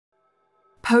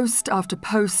Post after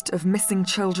post of missing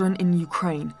children in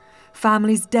Ukraine,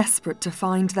 families desperate to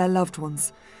find their loved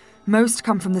ones. Most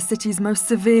come from the cities most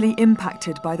severely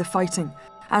impacted by the fighting,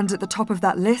 and at the top of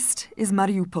that list is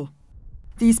Mariupol.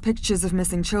 These pictures of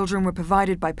missing children were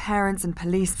provided by parents and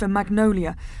police for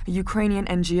Magnolia, a Ukrainian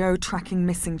NGO tracking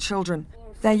missing children.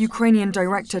 Their Ukrainian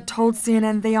director told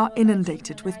CNN they are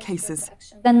inundated with cases.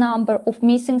 The number of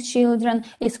missing children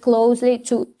is closely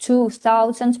to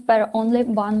 2,000 per only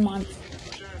 1 month.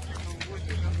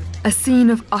 A scene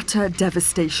of utter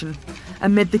devastation.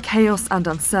 Amid the chaos and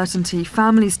uncertainty,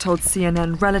 families told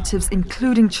CNN relatives,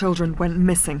 including children, went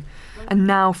missing. And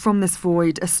now, from this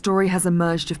void, a story has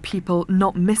emerged of people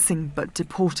not missing but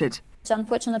deported.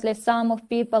 Unfortunately, some of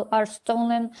people are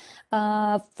stolen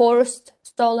by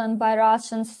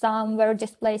Russians. Some were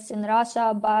displaced in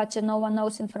Russia, but no one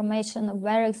knows information of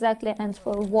where exactly and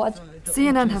for what.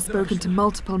 CNN has spoken to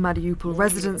multiple Mariupol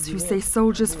residents who say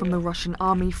soldiers from the Russian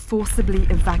army forcibly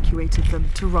evacuated them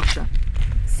to Russia.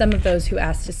 Some of those who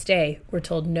asked to stay were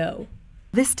told no.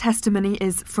 This testimony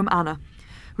is from Anna.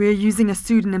 We are using a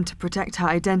pseudonym to protect her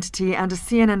identity, and a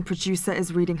CNN producer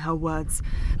is reading her words.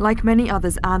 Like many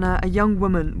others, Anna, a young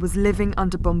woman, was living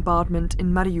under bombardment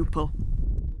in Mariupol.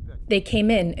 They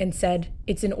came in and said,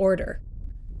 "It's an order."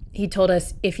 He told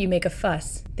us, "If you make a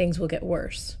fuss, things will get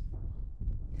worse."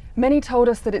 Many told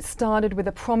us that it started with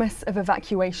a promise of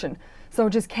evacuation.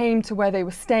 Soldiers came to where they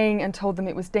were staying and told them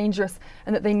it was dangerous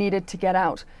and that they needed to get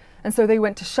out. And so they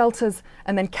went to shelters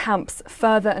and then camps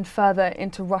further and further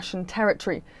into Russian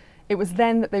territory. It was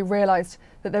then that they realized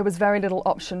that there was very little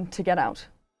option to get out.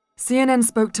 CNN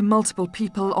spoke to multiple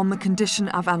people on the condition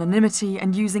of anonymity,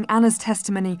 and using Anna's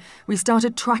testimony, we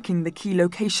started tracking the key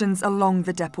locations along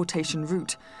the deportation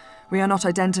route. We are not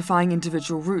identifying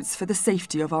individual routes for the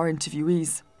safety of our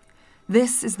interviewees.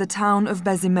 This is the town of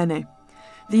Bezimene.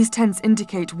 These tents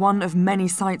indicate one of many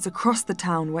sites across the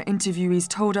town where interviewees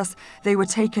told us they were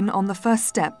taken on the first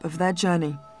step of their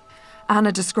journey.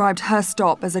 Anna described her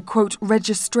stop as a, quote,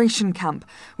 registration camp,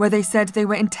 where they said they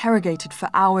were interrogated for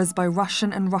hours by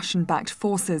Russian and Russian-backed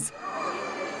forces.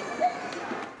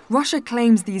 Russia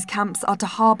claims these camps are to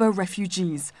harbour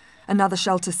refugees, another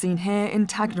shelter seen here in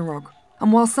Tagnarog.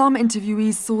 And while some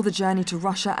interviewees saw the journey to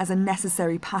Russia as a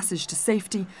necessary passage to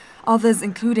safety, others,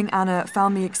 including Anna,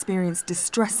 found the experience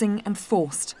distressing and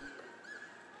forced.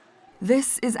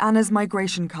 This is Anna's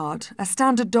migration card, a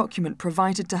standard document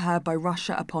provided to her by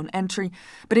Russia upon entry,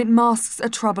 but it masks a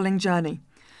troubling journey.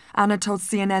 Anna told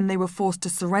CNN they were forced to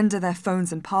surrender their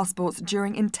phones and passports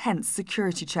during intense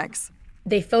security checks.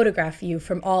 They photograph you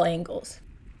from all angles.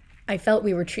 I felt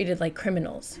we were treated like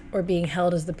criminals or being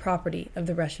held as the property of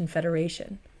the Russian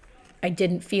Federation. I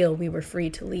didn't feel we were free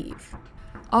to leave.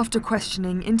 After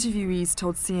questioning, interviewees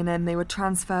told CNN they were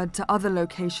transferred to other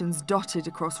locations dotted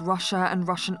across Russia and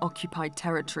Russian-occupied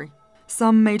territory.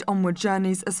 Some made onward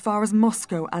journeys as far as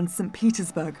Moscow and St.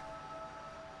 Petersburg.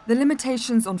 The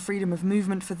limitations on freedom of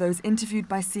movement for those interviewed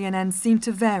by CNN seem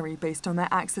to vary based on their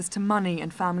access to money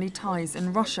and family ties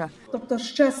in Russia.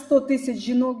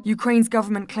 Ukraine's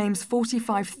government claims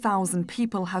 45,000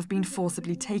 people have been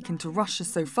forcibly taken to Russia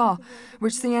so far,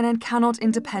 which CNN cannot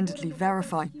independently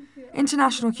verify.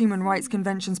 International human rights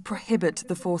conventions prohibit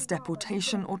the forced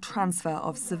deportation or transfer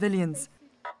of civilians.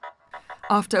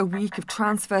 After a week of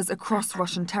transfers across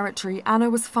Russian territory, Anna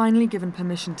was finally given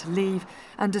permission to leave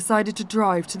and decided to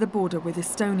drive to the border with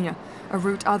Estonia, a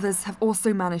route others have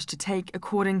also managed to take,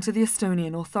 according to the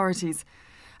Estonian authorities.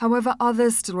 However,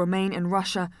 others still remain in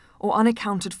Russia or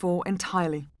unaccounted for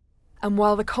entirely. And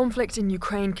while the conflict in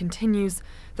Ukraine continues,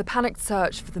 the panicked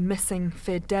search for the missing,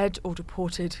 feared dead or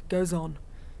deported goes on.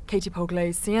 Katie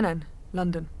Pogley, CNN,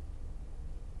 London.